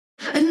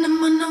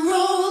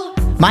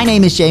My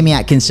name is Jamie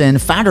Atkinson,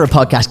 founder of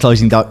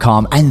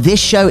podcastclosing.com, and this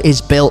show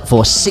is built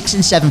for 6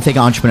 and 7 figure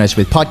entrepreneurs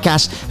with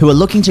podcasts who are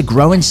looking to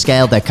grow and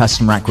scale their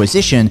customer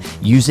acquisition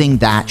using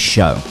that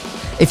show.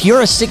 If you're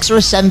a 6 or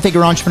a 7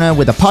 figure entrepreneur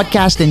with a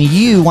podcast and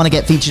you want to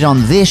get featured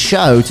on this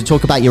show to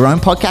talk about your own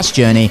podcast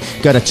journey,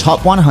 go to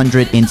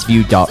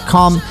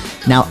top100interview.com.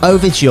 Now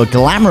over to your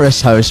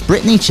glamorous host,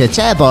 Brittany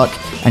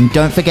Chatterbach, and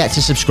don't forget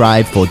to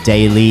subscribe for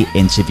daily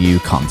interview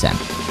content.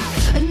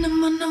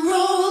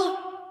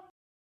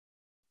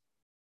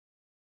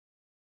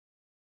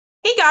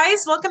 Hey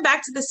guys, welcome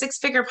back to the Six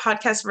Figure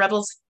Podcast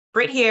Rebels.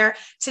 Britt here.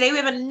 Today we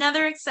have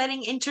another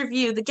exciting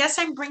interview. The guest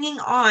I'm bringing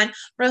on,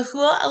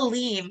 Rahul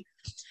Alim,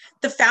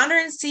 the founder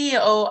and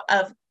CEO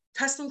of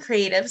Custom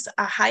Creatives,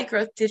 a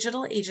high-growth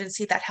digital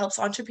agency that helps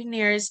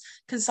entrepreneurs,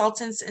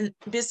 consultants, and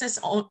business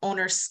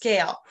owners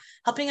scale,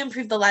 helping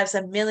improve the lives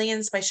of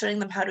millions by showing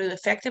them how to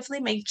effectively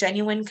make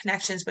genuine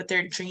connections with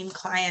their dream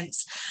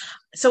clients.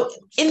 So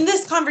in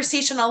this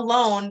conversation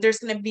alone, there's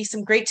going to be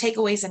some great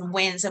takeaways and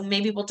wins, and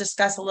maybe we'll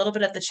discuss a little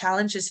bit of the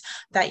challenges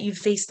that you've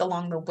faced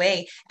along the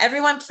way.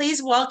 Everyone,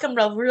 please welcome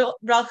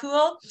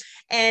Rahul.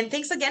 And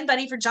thanks again,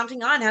 buddy, for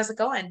jumping on. How's it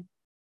going?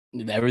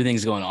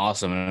 Everything's going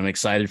awesome, and I'm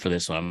excited for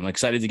this one. I'm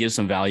excited to give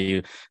some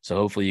value. So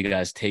hopefully you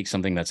guys take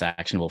something that's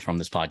actionable from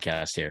this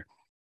podcast here.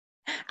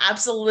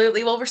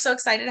 Absolutely. Well, we're so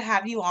excited to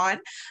have you on.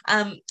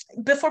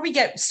 Before we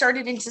get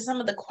started into some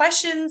of the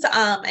questions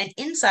and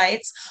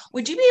insights,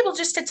 would you be able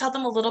just to tell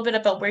them a little bit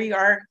about where you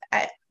are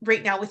at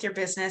right now with your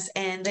business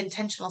and the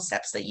intentional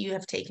steps that you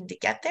have taken to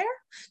get there,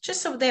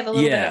 just so they have a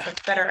little bit of a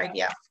better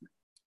idea?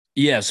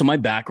 Yeah. So my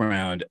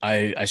background,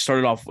 I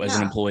started off as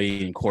an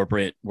employee in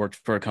corporate, worked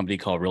for a company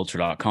called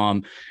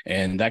Realtor.com.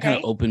 And that kind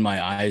of opened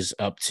my eyes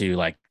up to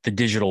like the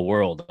digital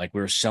world. Like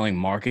we were selling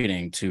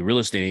marketing to real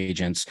estate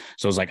agents.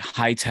 So it was like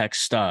high tech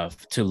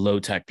stuff to low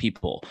tech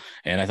people.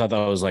 And I thought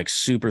that was like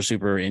super,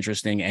 super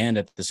interesting. And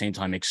at the same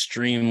time,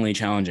 extremely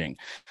challenging.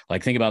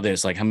 Like think about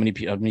this, like how many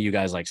of you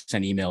guys like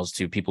send emails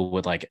to people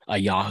with like a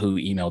Yahoo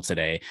email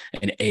today,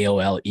 an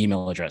AOL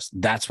email address.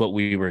 That's what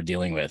we were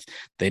dealing with.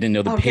 They didn't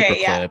know the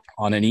paperclip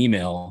on an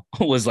email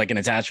was like an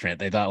attachment.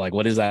 They thought like,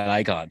 what is that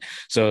icon?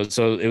 So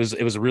it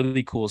was a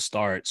really cool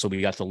start. So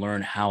we got to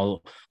learn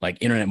how like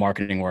internet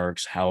marketing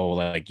works, how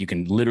like you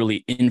can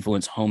literally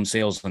influence home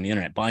sales on the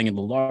internet, buying in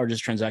the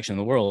largest transaction in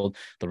the world.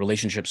 The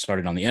relationship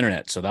started on the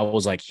internet. So that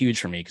was like huge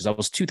for me because that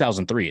was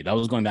 2003. That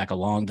was going back a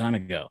long time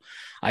ago.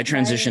 I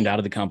transitioned out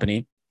of the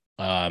company.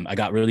 I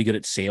got really good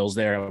at sales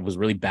there. I was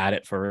really bad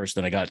at first.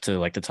 Then I got to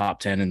like the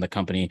top 10 in the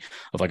company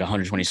of like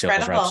 120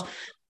 sales reps.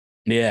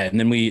 Yeah. And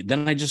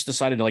then I just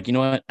decided like, you know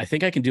what, I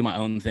think I can do my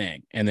own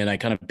thing. And then I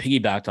kind of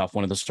piggybacked off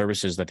one of the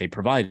services that they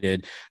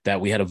provided that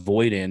we had a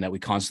void in that we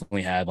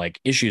constantly had like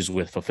issues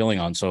with fulfilling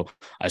on. So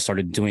I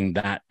started doing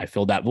that. I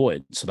filled that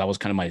void. So that was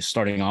kind of my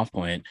starting off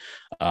point.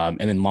 And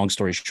then long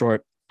story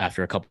short,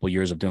 after a couple of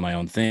years of doing my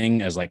own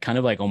thing as like kind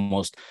of like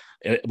almost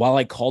while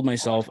I called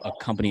myself a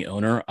company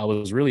owner, I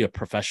was really a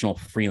professional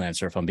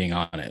freelancer, if I'm being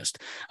honest.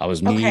 I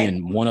was me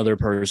and one other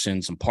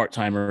person, some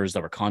part-timers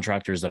that were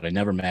contractors that I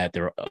never met.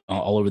 They were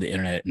all over the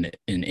internet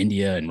in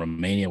India and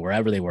Romania,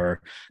 wherever they were.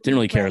 Didn't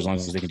really care as long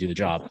as they could do the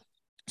job.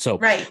 So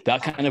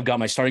that kind of got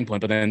my starting point.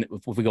 But then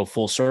if we go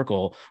full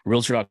circle,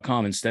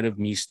 Realtor.com, instead of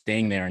me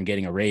staying there and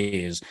getting a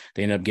raise,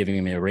 they ended up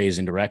giving me a raise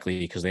indirectly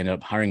because they ended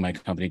up hiring my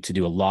company to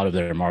do a lot of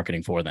their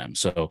marketing for them.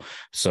 So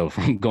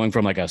from going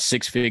from like a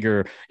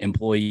 6-figure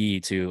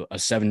employee to a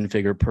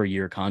 7-figure per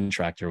year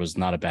contractor was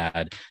not a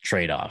bad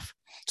trade-off.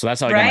 So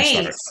that's how I got my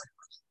start.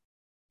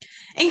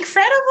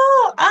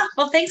 Incredible.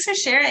 Well, thanks for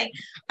sharing.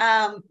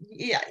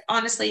 Yeah,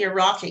 honestly, you're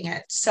rocking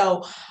it.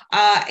 So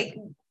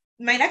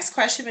my next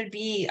question would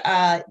be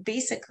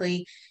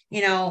basically,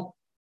 you know,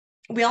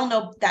 we all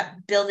know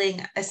that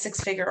building a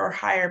 6-figure or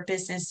higher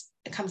business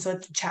comes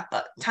with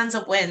tons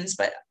of wins,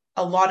 but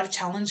a lot of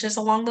challenges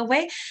along the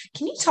way.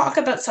 Can you talk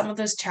about some of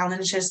those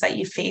challenges that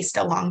you faced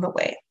along the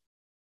way?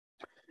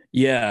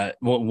 Yeah.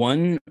 Well,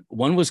 one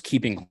was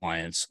keeping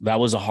clients. That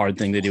was a hard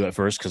thing to do at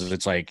first because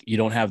it's like you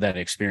don't have that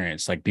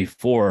experience like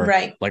before,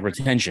 like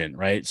retention,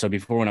 right? So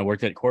before when I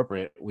worked at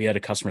corporate, we had a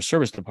customer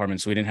service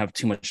department, so we didn't have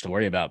too much to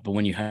worry about. But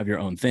when you have your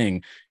own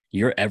thing,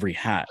 you're every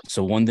hat.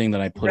 So one thing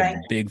that I put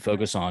a big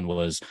focus on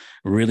was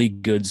really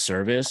good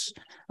service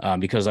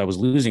because I was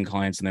losing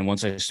clients. And then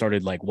once I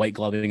started like white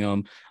gloving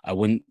them, I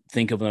wouldn't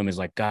think of them as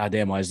like, God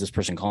damn, why is this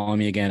person calling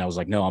me again? I was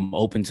like, no, I'm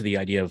open to the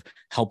idea of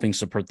helping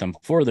support them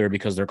further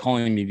because they're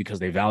calling me because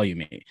they value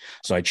me.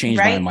 So I changed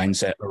my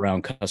mindset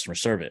around customer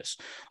service.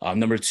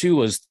 Number 2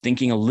 was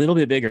thinking a little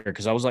bit bigger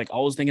because I was like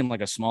always thinking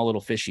like a small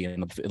little fishy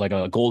and like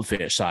a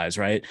goldfish size,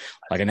 right?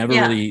 Like I never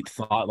really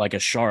thought like a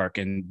shark,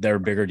 and there are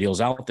bigger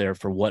deals out there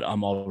for what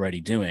I'm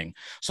already doing.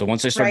 So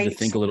once I started to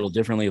think a little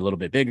differently, a little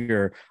bit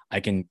bigger,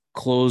 I can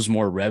close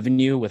more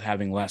revenue with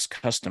having less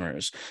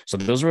customers. So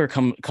those were a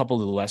couple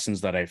of the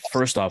lessons that I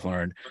first off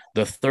learned.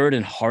 The third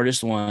and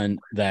hardest one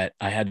that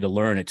I had to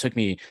learn, it took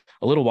me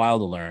a little while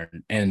to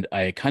learn, and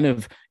I kind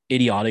of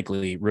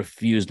idiotically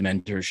refused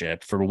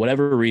mentorship for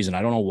whatever reason.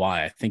 I don't know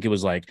why. I think it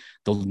was like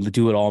the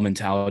do it all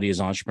mentality as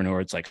an entrepreneur.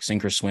 It's like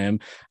sink or swim.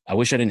 I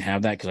wish I didn't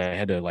have that, because I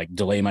had to like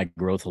delay my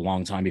growth a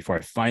long time before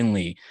I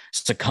finally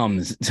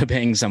succumbed to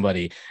paying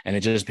somebody, and it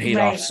just paid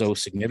off so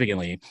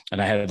significantly.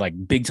 And I had like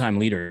big time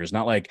leaders,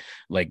 not like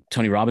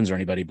Tony Robbins or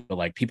anybody, but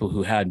like people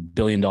who had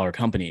billion-dollar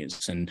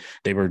companies, and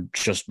they were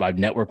just, I'd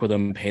network with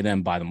them, pay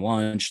them, buy them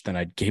lunch, then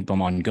I'd keep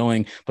them on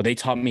going. But they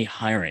taught me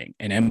hiring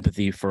and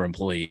empathy for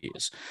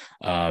employees,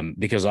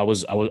 because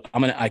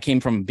I came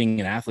from being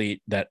an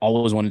athlete that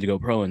always wanted to go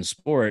pro in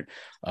sport,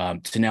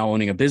 to now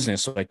owning a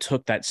business. So I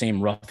took that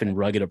same rough and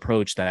rugged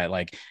approach that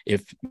like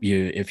if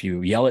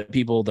you yell at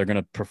people, they're going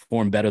to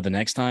perform better the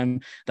next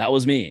time. That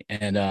was me.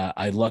 And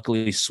I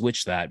luckily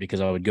switched that,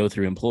 because I would go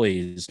through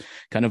employees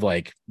kind of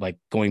like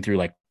going through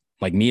like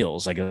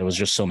meals, like there was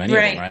just so many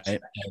of them, right?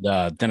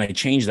 And then I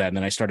changed that, and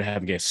then I started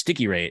having a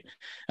sticky rate,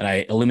 and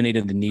I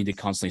eliminated the need to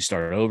constantly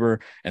start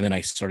over, and then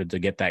I started to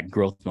get that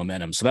growth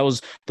momentum. So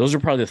those are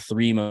probably the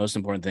three most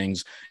important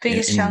things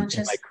biggest challenges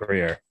in my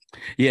career.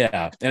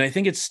 Yeah. And I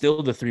think it's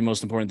still the three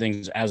most important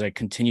things as I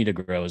continue to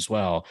grow as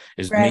well,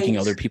 is making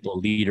other people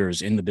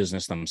leaders in the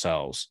business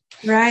themselves.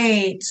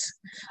 Right.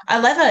 I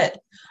love it.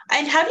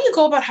 And how do you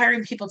go about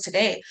hiring people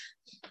today?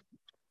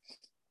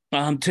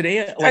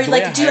 Today,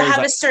 do you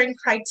have a certain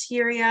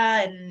criteria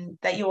and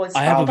that you always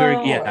follow?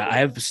 I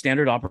have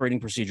standard operating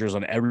procedures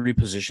on every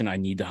position I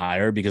need to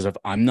hire, because if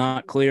I'm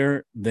not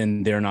clear,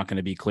 then they're not going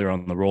to be clear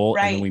on the role.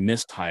 And then we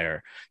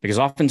mishire, because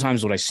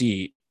oftentimes what I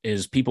see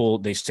is people,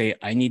 they say,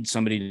 I need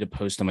somebody to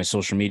post on my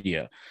social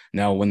media.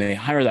 Now, when they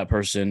hire that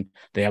person,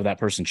 they have that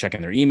person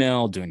checking their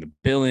email, doing the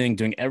billing,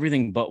 doing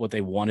everything but what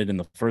they wanted in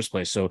the first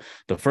place. So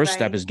the first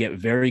step is get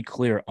very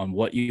clear on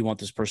what you want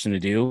this person to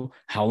do,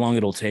 how long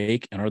it'll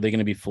take, and are they going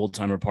to be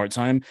full-time or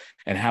part-time,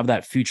 and have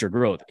that future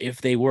growth.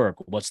 If they work,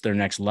 what's their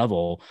next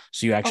level?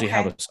 So you actually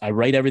I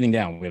write everything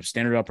down. We have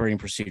standard operating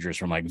procedures,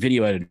 from like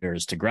video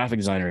editors to graphic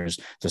designers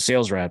to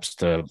sales reps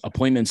to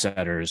appointment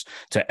setters,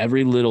 to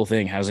every little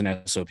thing has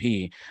an SOP.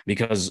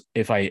 Because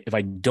if I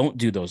don't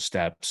do those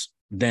steps,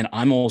 then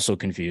I'm also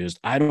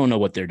confused. I don't know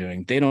what they're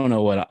doing. They don't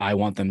know what I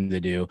want them to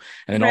do.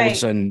 And then all of a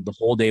sudden the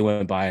whole day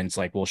went by, and it's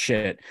like, well,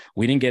 shit,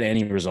 we didn't get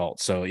any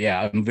results. So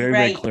yeah, I'm very,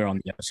 very clear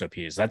on the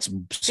SOPs. That's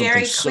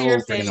something so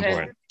freaking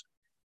important.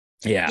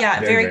 Yeah.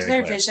 Very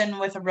clear vision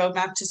with a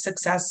roadmap to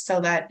success, so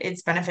that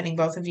it's benefiting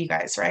both of you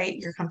guys, right?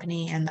 Your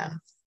company and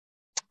them.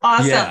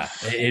 Awesome. Yeah,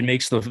 it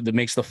makes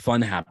the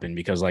fun happen,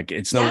 because like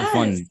it's no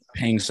fun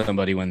paying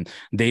somebody when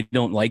they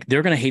don't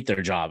they're going to hate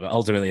their job.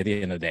 Ultimately, at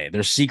the end of the day,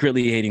 they're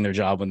secretly hating their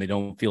job when they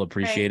don't feel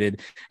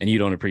appreciated, and you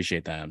don't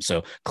appreciate them.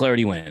 So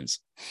clarity wins.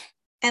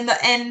 And the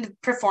end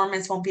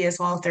performance won't be as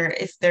well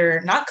if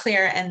they're not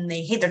clear and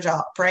they hate their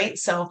job, right?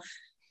 So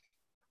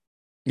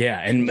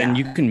and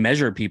you can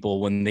measure people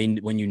when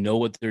you know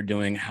what they're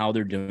doing, how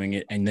they're doing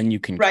it, and then you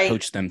can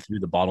coach them through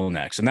the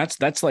bottlenecks. And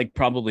that's like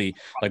probably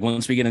like,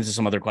 once we get into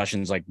some other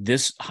questions, like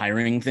this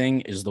hiring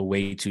thing is the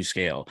way to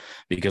scale,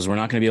 because we're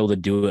not going to be able to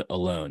do it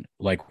alone.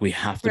 Like we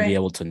have to be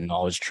able to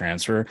knowledge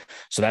transfer.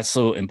 So that's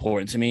so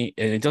important to me.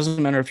 And it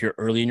doesn't matter if you're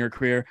early in your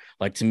career.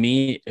 Like to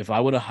me, if I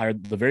would have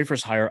hired, the very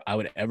first hire I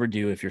would ever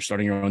do, if you're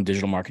starting your own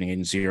digital marketing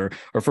agency, or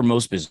for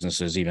most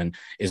businesses even,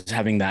 is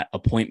having that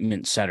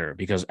appointment setter.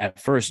 Because at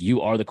first you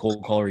are the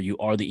cold caller, you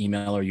are the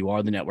emailer, you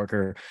are the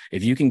networker.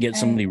 If you can get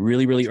somebody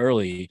really, really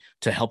early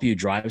to help you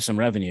drive some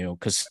revenue,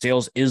 because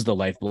sales is the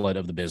lifeblood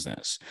of the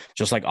business.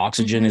 Just like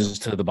oxygen is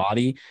to the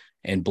body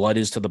and blood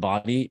is to the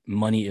body,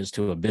 money is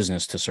to a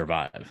business to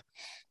survive.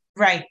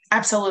 Right.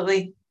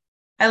 Absolutely.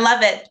 I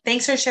love it.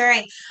 Thanks for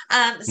sharing.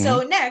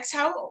 So next,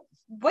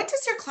 what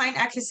does your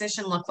client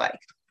acquisition look like?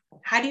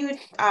 How do you,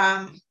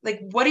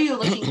 what are you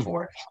looking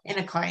for in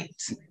a client?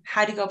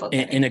 How do you go about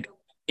that?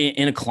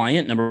 In a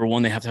client, number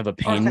one, they have to have a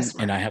pain,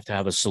 and I have to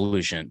have a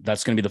solution.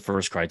 That's going to be the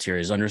first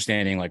criteria, is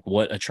understanding like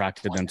what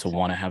attracted them to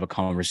want to have a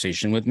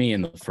conversation with me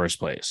in the first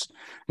place.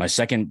 My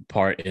second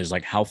part is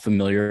like, how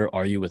familiar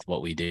are you with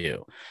what we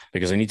do?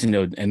 Because I need to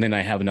know. And then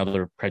I have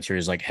another criteria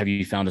is like, have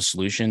you found a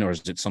solution, or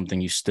is it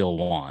something you still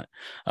want?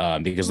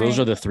 Because those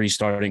are the three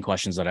starting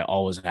questions that I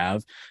always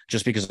have,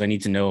 just because I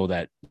need to know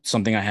that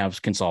something I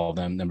have can solve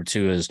them. Number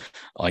two is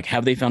like,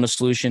 have they found a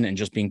solution, and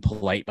just being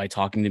polite by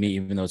talking to me,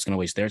 even though it's going to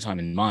waste their time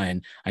and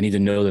mine. I need to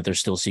know that they're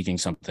still seeking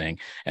something.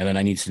 And then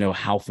I need to know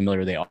how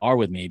familiar they are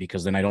with me,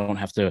 because then I don't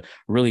have to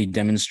really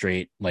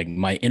demonstrate like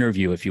my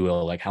interview, if you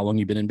will, like how long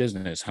you've been in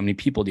business, how many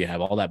people do you have,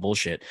 all that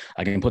bullshit.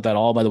 I can put that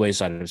all by the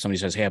wayside. If somebody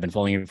says, hey, I've been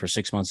following you for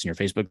 6 months in your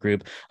Facebook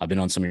group, I've been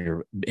on some of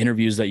your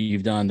interviews that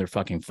you've done, they're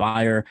fucking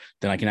fire.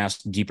 Then I can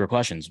ask deeper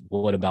questions.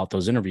 Well, what about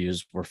those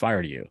interviews were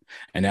fire to you?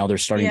 And now they're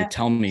starting to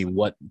tell me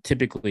what,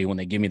 typically when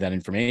they give me that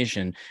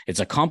information, it's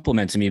a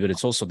compliment to me, but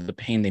it's also the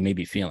pain they may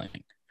be feeling.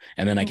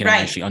 And then I can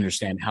actually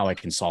understand how I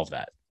can solve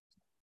that.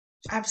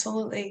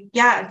 Absolutely.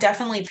 Yeah,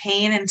 definitely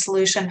pain and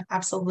solution.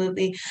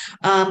 Absolutely.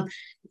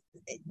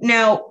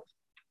 Now,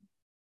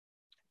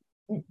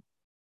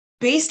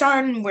 based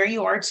on where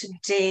you are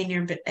today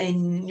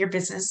in your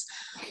business,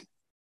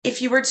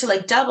 if you were to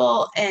like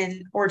double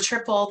and or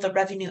triple the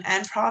revenue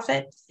and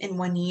profit in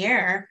 1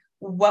 year,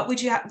 what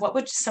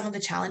would some of the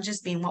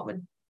challenges be?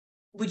 And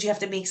would you have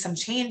to make some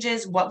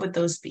changes? What would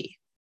those be?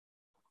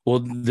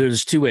 Well,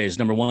 there's two ways.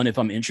 Number one, if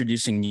I'm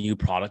introducing new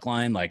product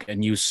line, like a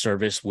new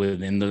service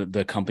within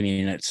the company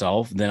in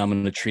itself, then I'm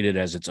going to treat it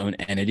as its own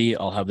entity.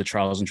 I'll have the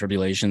trials and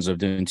tribulations of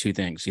doing two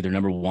things. Either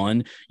number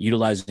one,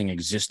 utilizing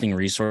existing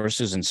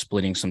resources and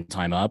splitting some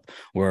time up,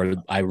 where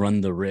I run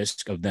the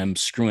risk of them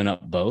screwing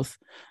up both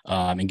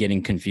and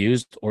getting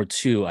confused. Or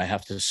two, I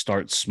have to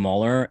start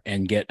smaller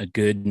and get a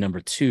good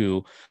number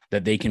two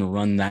that they can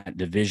run that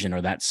division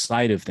or that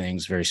side of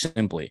things very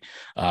simply,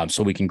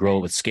 so we can grow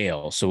with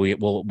scale. So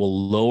we'll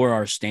lower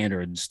our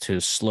standards to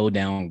slow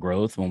down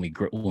growth when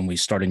we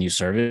start a new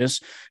service,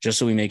 just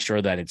so we make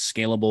sure that it's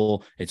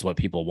scalable, it's what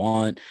people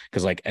want.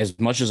 Because like, as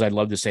much as I'd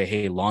love to say,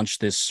 hey, launch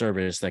this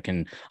service that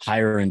can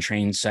hire and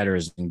train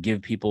setters and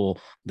give people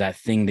that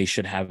thing they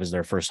should have as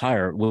their first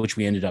hire, which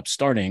we ended up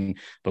starting.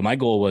 But my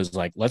goal was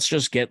like, let's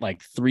just get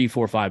like 3,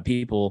 4, 5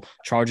 people,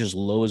 charge as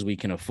low as we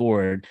can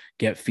afford,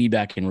 get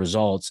feedback and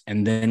results,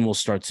 and then we'll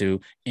start to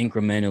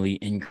incrementally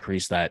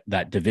increase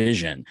that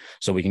division.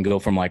 So we can go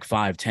from like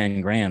 5, 10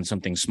 grand,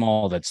 something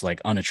small that's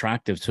like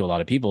unattractive to a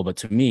lot of people. But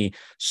to me,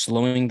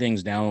 slowing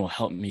things down will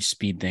help me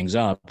speed things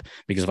up,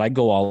 because if I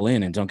go all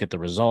in and don't get the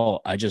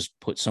result, I just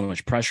put so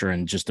much pressure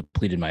and just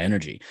depleted my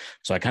energy.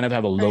 So I kind of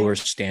have a lower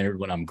standard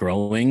when I'm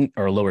growing,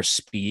 or a lower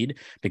speed,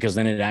 because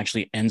then it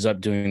actually ends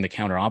up doing the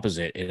counter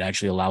opposite. It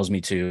actually allows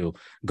me to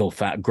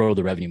grow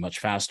the revenue much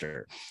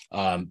faster.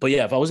 But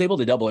yeah, if I was able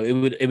to double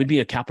it, it would be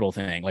a capital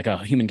thing, like a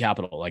human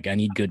capital. Like I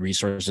need good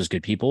resources,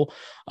 good people,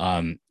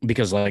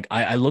 because like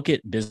I look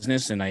at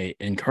business and I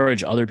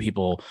encourage other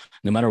people,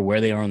 no matter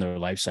where they are in their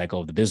life cycle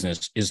of the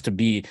business, is to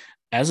be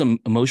as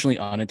emotionally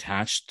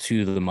unattached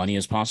to the money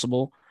as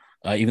possible.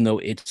 Even though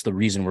it's the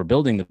reason we're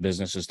building the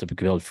business is to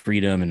build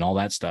freedom and all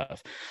that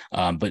stuff.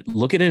 But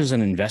look at it as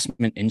an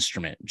investment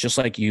instrument. Just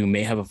like you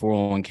may have a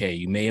 401k,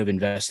 you may have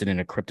invested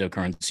in a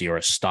cryptocurrency or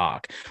a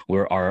stock,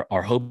 where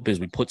our hope is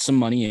we put some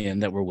money in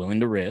that we're willing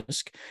to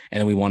risk, and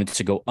then we want it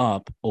to go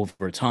up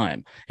over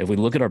time. If we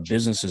look at our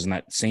businesses in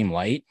that same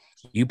light,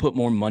 you put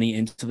more money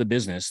into the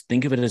business,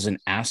 think of it as an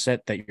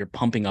asset that you're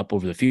pumping up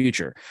over the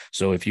future.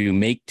 So if you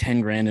make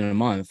 10 grand in a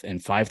month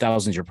and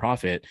 5,000 is your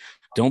profit,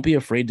 don't be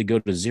afraid to go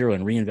to zero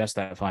and reinvest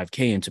that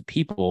 5K into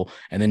people.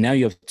 And then now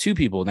you have 2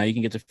 people. Now you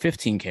can get to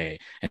 15K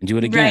and do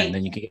it again. Right. And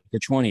then you can get to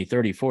 20,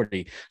 30,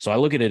 40. So I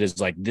look at it as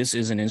like, this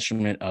is an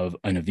instrument of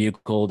a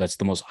vehicle that's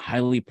the most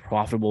highly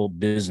profitable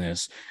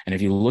business. And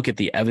if you look at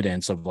the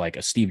evidence of like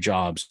a Steve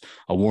Jobs,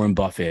 a Warren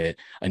Buffett,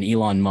 an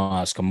Elon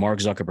Musk, a Mark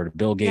Zuckerberg,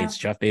 Bill Gates,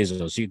 Jeff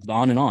Bezos,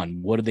 on and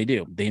on. What did they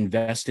do? They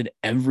invested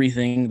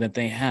everything that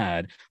they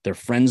had, their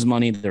friends'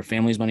 money, their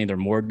family's money, their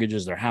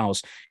mortgages, their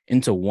house,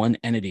 into one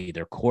entity,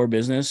 their core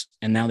business,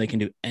 and now they can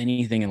do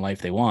anything in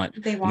life they want.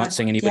 I'm not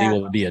saying anybody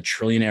will be a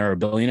trillionaire or a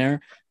billionaire,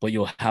 but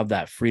you'll have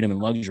that freedom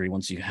and luxury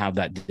once you have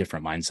that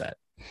different mindset.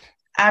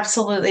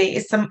 Absolutely.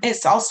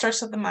 It all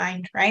starts with the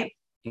mind, right?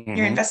 Mm-hmm.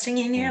 You're investing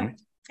in you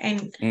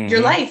and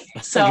your life.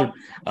 So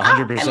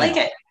 100%.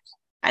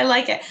 I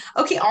like it.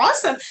 Okay,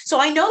 awesome. So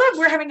I know that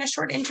we're having a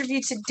short interview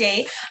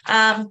today,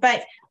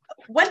 but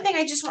one thing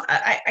I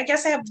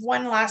guess I have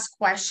one last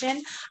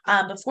question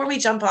before we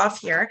jump off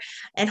here,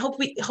 and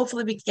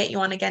hopefully we can get you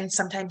on again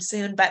sometime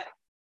soon. But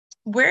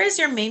where is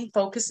your main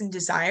focus and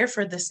desire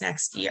for this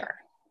next year?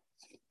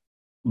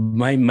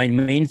 My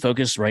main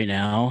focus right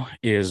now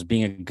is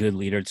being a good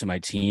leader to my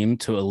team,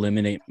 to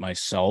eliminate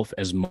myself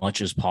as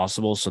much as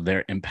possible, so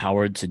they're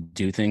empowered to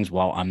do things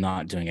while I'm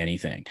not doing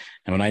anything.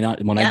 And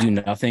when I do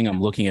nothing, I'm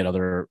looking at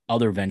other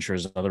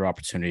ventures, other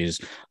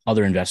opportunities,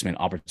 other investment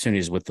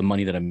opportunities with the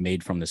money that I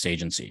made from this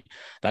agency.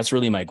 That's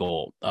really my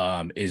goal,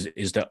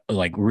 is to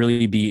like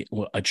really be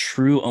a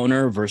true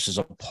owner versus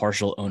a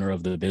partial owner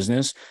of the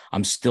business.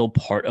 I'm still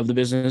part of the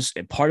business.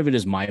 And part of it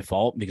is my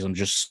fault because I'm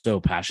just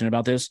so passionate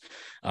about this.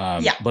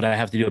 But I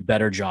have to do a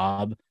better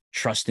job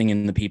trusting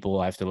in the people.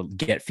 I have to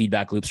get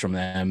feedback loops from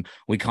them.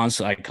 I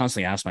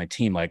constantly ask my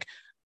team, like,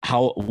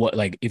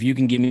 if you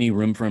can give me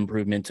room for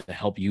improvement to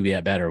help you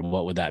get better,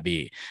 what would that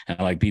be?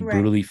 And I be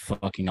brutally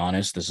fucking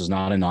honest. This is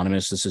not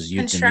anonymous. This is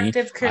you to me.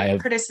 Constructive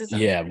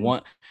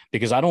criticism.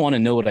 Because I don't want to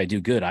know what I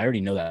do good. I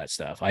already know that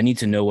stuff. I need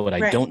to know what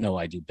I don't know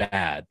I do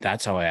bad.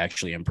 That's how I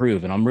actually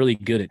improve. And I'm really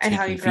good at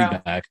taking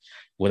feedback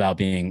without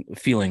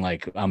feeling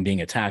like I'm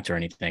being attacked or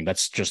anything.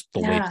 That's just the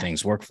way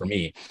things work for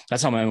me.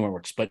 That's how my mind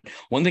works. But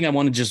one thing I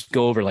want to just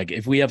go over, like,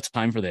 if we have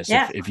time for this,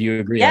 if you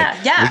agree,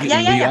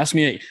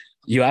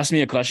 you asked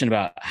me a question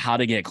about how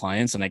to get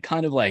clients, and I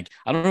kind of I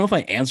don't know if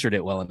I answered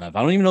it well enough.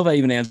 I don't even know if I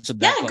even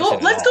answered that.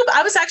 Let's go.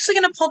 I was actually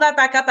going to pull that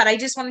back up, but I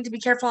just wanted to be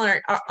careful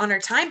on our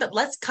time, but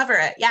let's cover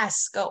it.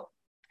 Yes, go.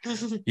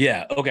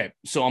 Yeah. Okay.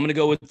 So I'm going to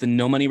go with the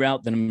no money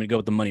route. Then I'm going to go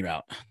with the money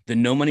route. The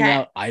no money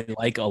route, I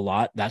like a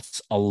lot.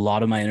 That's a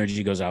lot of my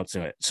energy goes out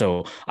to it.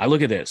 So I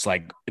look at this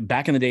like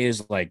back in the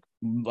days, like,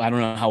 I don't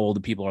know how old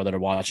the people are that are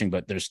watching,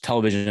 but there's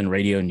television,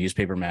 radio,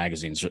 newspaper,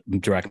 magazines,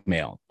 direct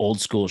mail,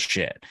 old school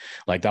shit.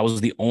 Like that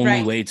was the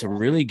only way to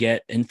really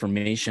get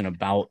information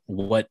about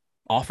what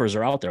offers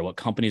are out there, what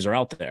companies are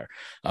out there.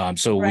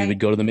 So we would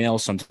go to the mail.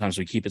 Sometimes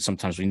we keep it,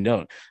 sometimes we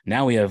don't.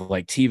 Now we have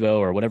like TiVo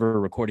or whatever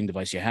recording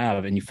device you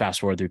have, and you fast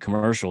forward through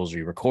commercials, or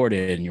you record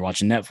it and you're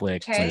watching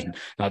Netflix. There's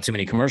not too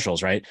many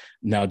commercials, right?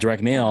 Now,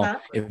 direct mail,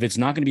 if it's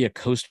not going to be a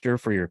coaster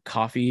for your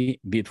coffee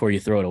before you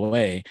throw it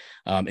away,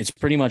 it's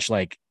pretty much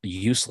like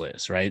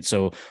useless, right?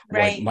 So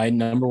like my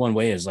number one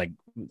way is like,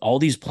 all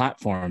these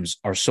platforms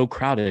are so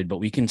crowded, but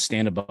we can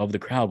stand above the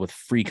crowd with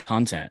free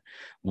content.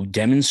 We'll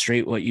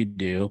demonstrate what you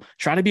do.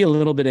 Try to be a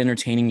little bit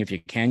entertaining if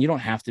you can. You don't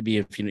have to be,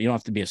 you don't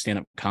have to be a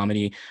stand-up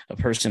comedy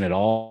person at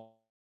all.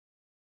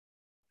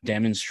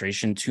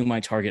 Demonstration to my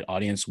target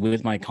audience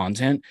with my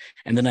content,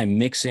 and then I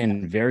mix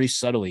in very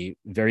subtly,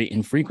 very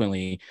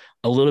infrequently,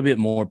 a little bit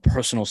more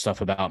personal stuff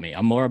about me.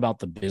 I'm more about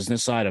the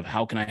business side of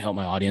how can I help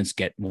my audience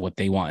get what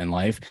they want in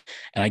life,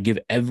 and I give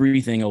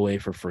everything away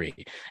for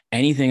free.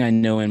 Anything I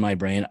know in my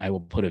brain, I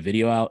will put a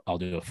video out, I'll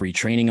do a free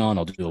training on,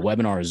 I'll do a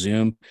webinar, a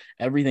Zoom.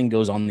 Everything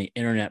goes on the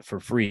internet for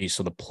free,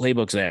 so the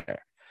playbook's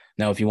there.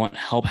 Now, if you want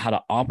help how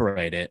to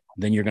operate it,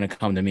 then you're going to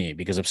come to me,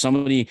 because if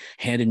somebody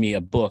handed me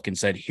a book and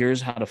said,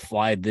 here's how to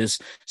fly this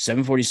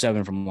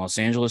 747 from Los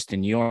Angeles to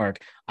New York,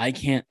 I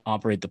can't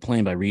operate the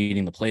plane by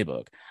reading the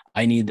playbook.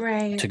 I need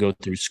to go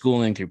through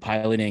schooling, through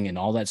piloting and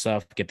all that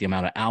stuff, get the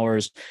amount of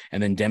hours,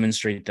 and then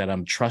demonstrate that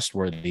I'm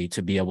trustworthy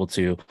to be able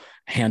to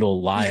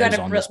handle lives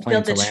on this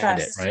plane to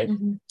land it, right?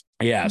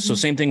 Yeah. So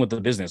same thing with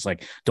the business.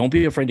 Like, don't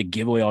be afraid to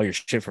give away all your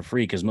shit for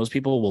free, because most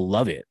people will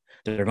love it.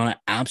 They're going to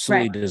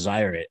absolutely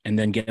desire it. And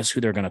then guess who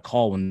they're going to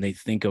call when they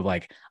think of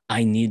like,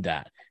 I need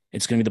that.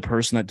 It's going to be the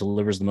person that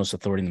delivers the most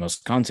authority and the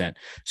most content.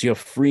 So you have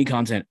free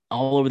content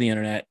all over the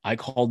internet. I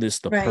call this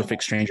the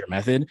perfect stranger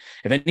method.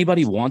 If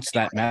anybody wants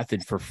that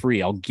method for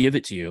free, I'll give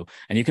it to you,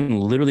 and you can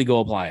literally go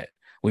apply it.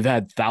 We've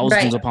had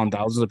thousands upon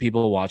thousands of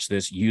people watch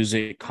this, use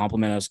it,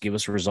 compliment us, give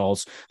us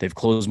results. They've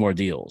closed more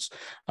deals.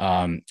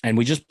 And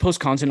we just post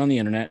content on the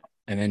internet.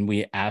 And then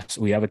we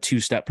have a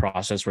 2-step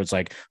process where it's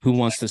like, who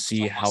wants to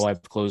see how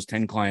I've closed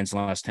 10 clients in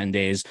the last 10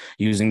 days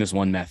using this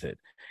one method?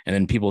 And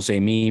then people say,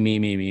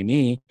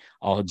 me.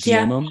 I'll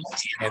DM them,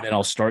 and then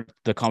I'll start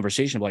the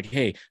conversation of like,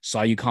 hey,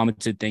 saw you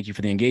commented, thank you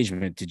for the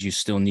engagement. Did you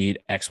still need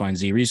X, Y, and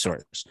Z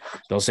resource?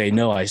 They'll say,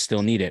 no, I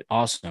still need it.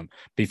 Awesome.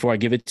 Before I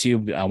give it to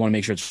you, I want to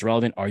make sure it's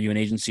relevant. Are you an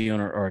agency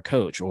owner or a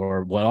coach,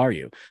 or what are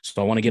you?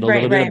 So I want to get a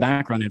little bit of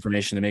background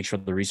information to make sure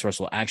the resource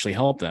will actually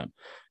help them.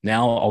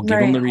 Now I'll give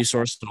them the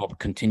resource, and I'll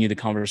continue the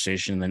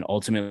conversation. And then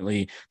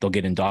ultimately they'll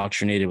get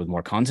indoctrinated with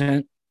more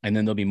content. And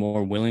then they'll be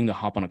more willing to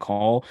hop on a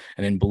call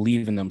and then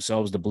believe in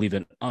themselves, to believe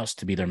in us,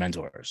 to be their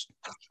mentors.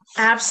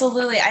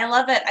 Absolutely. I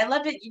love it.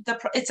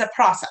 It's a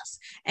process,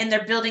 and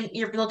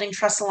you're building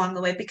trust along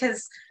the way,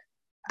 because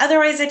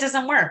otherwise it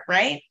doesn't work.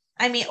 Right.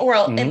 I mean, or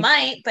it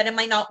might, but it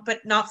might not, but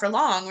not for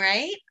long.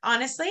 Right.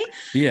 Honestly.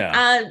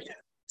 Yeah.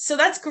 So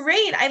that's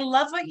great. I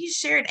love what you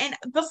shared. And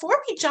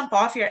before we jump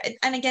off here,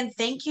 and again,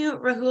 thank you,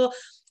 Rahul,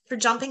 for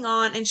jumping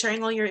on and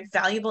sharing all your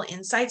valuable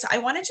insights. I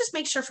want to just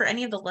make sure for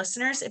any of the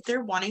listeners, if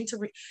they're wanting to,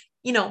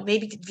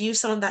 maybe view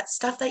some of that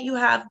stuff that you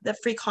have, the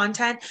free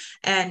content,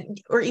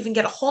 or even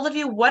get a hold of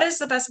you, what is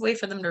the best way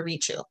for them to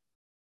reach you?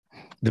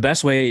 The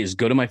best way is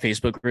go to my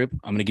Facebook group.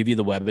 I'm going to give you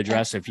the web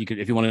address. If you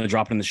want to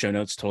drop it in the show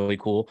notes, totally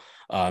cool.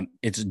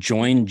 It's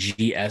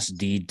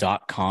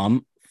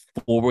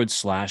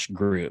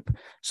joingsd.com/group.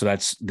 So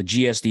that's the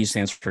GSD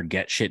stands for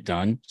Get Shit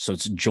Done. So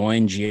it's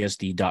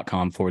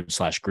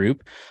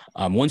joingsd.com/group.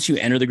 Once you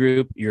enter the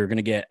group, you're going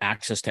to get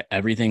access to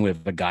everything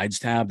with the guides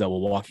tab that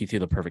will walk you through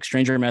the perfect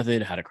stranger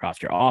method, how to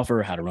craft your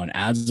offer, how to run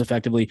ads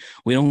effectively.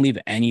 We don't leave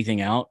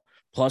anything out.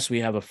 Plus, we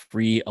have a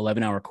free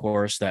 11-hour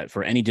course that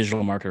for any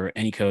digital marketer,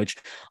 any coach,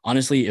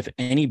 honestly, if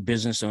any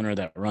business owner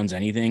that runs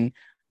anything,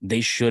 they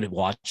should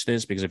watch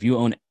this, because if you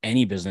own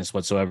any business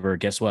whatsoever,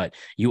 guess what?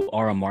 You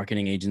are a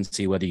marketing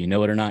agency, whether you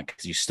know it or not,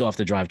 because you still have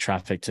to drive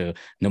traffic to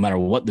no matter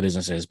what the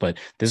business is. But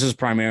this is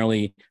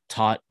primarily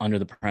taught under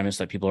the premise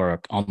that people are an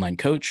online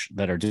coach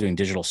that are doing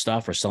digital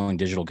stuff or selling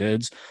digital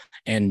goods,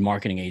 and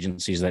marketing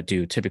agencies that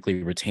do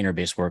typically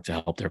retainer-based work to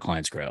help their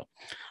clients grow.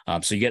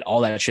 So you get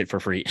all that shit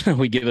for free.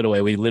 We give it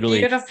away. We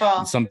literally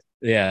So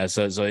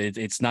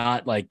it's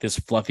not like this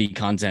fluffy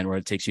content where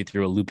it takes you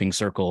through a looping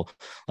circle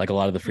like a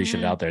lot of the free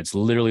shit out there. It's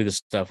literally the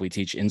stuff we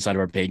teach inside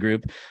of our paid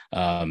group,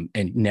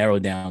 and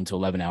narrowed down to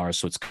 11 hours,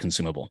 so it's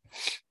consumable.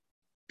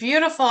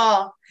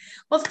 Beautiful.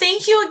 Well,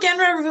 thank you again,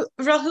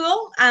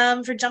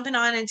 Rahul, for jumping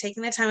on and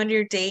taking the time out of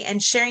your day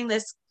and sharing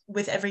this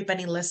with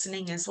everybody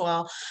listening as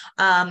well.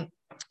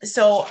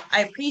 So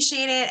I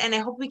appreciate it, and I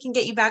hope we can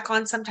get you back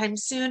on sometime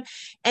soon.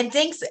 And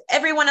thanks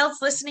everyone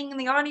else listening in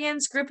the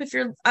audience group. If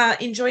you're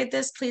enjoyed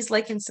this, please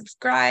like and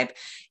subscribe.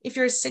 If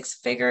you're a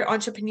six-figure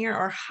entrepreneur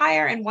or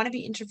higher and want to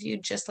be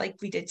interviewed just like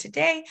we did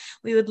today,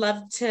 we would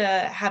love to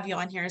have you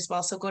on here as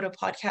well. So go to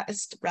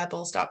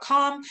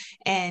podcastrebels.com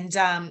and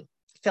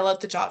fill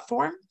out the job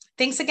form.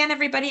 Thanks again,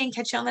 everybody, and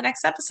catch you on the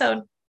next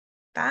episode.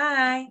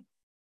 Bye.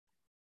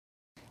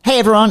 Hey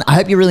everyone, I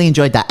hope you really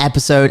enjoyed that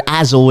episode.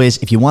 As always,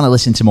 if you want to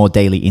listen to more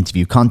daily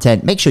interview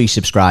content, make sure you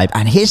subscribe.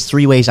 And here's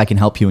 3 ways I can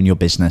help you in your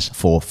business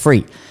for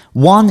free.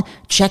 1,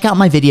 check out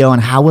my video on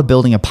how we're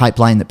building a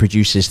pipeline that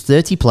produces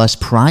 30 plus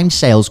primed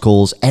sales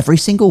calls every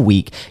single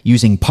week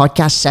using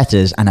podcast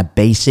setters and a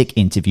basic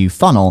interview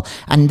funnel.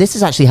 And this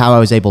is actually how I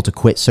was able to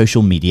quit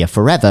social media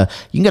forever.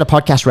 You can go to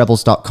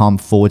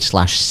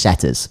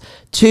podcastrebels.com/setters.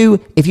 2,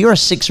 if you're a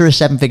 6 or a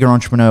 7-figure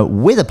entrepreneur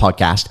with a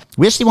podcast,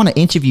 we actually want to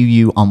interview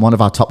you on one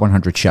of our top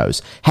 100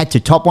 shows. Head to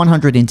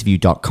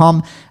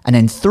top100interview.com. And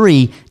then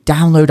 3,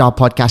 download our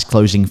podcast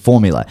closing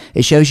formula.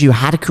 It shows you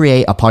how to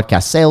create a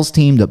podcast sales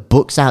team that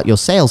books out your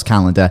sales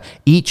calendar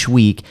each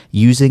week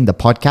using the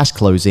podcast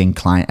closing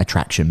client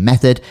attraction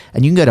method.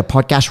 And you can go to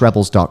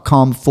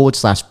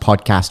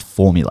podcastrebels.com/podcast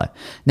formula.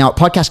 Now at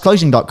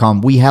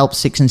podcastclosing.com, we help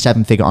 6 and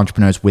 7-figure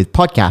entrepreneurs with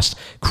podcasts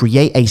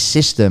create a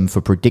system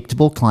for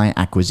predictable client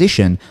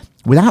acquisition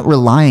without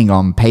relying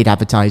on paid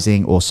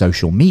advertising or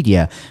social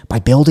media by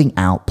building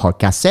out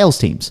podcast sales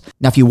teams.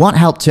 Now, if you want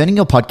help turning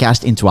your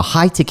podcast into a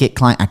high-ticket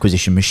client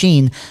acquisition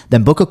machine,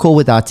 then book a call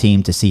with our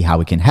team to see how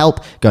we can help.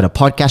 Go to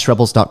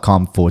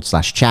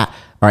podcastrebels.com/chat. All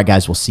right,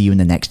 guys, we'll see you in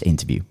the next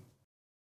interview.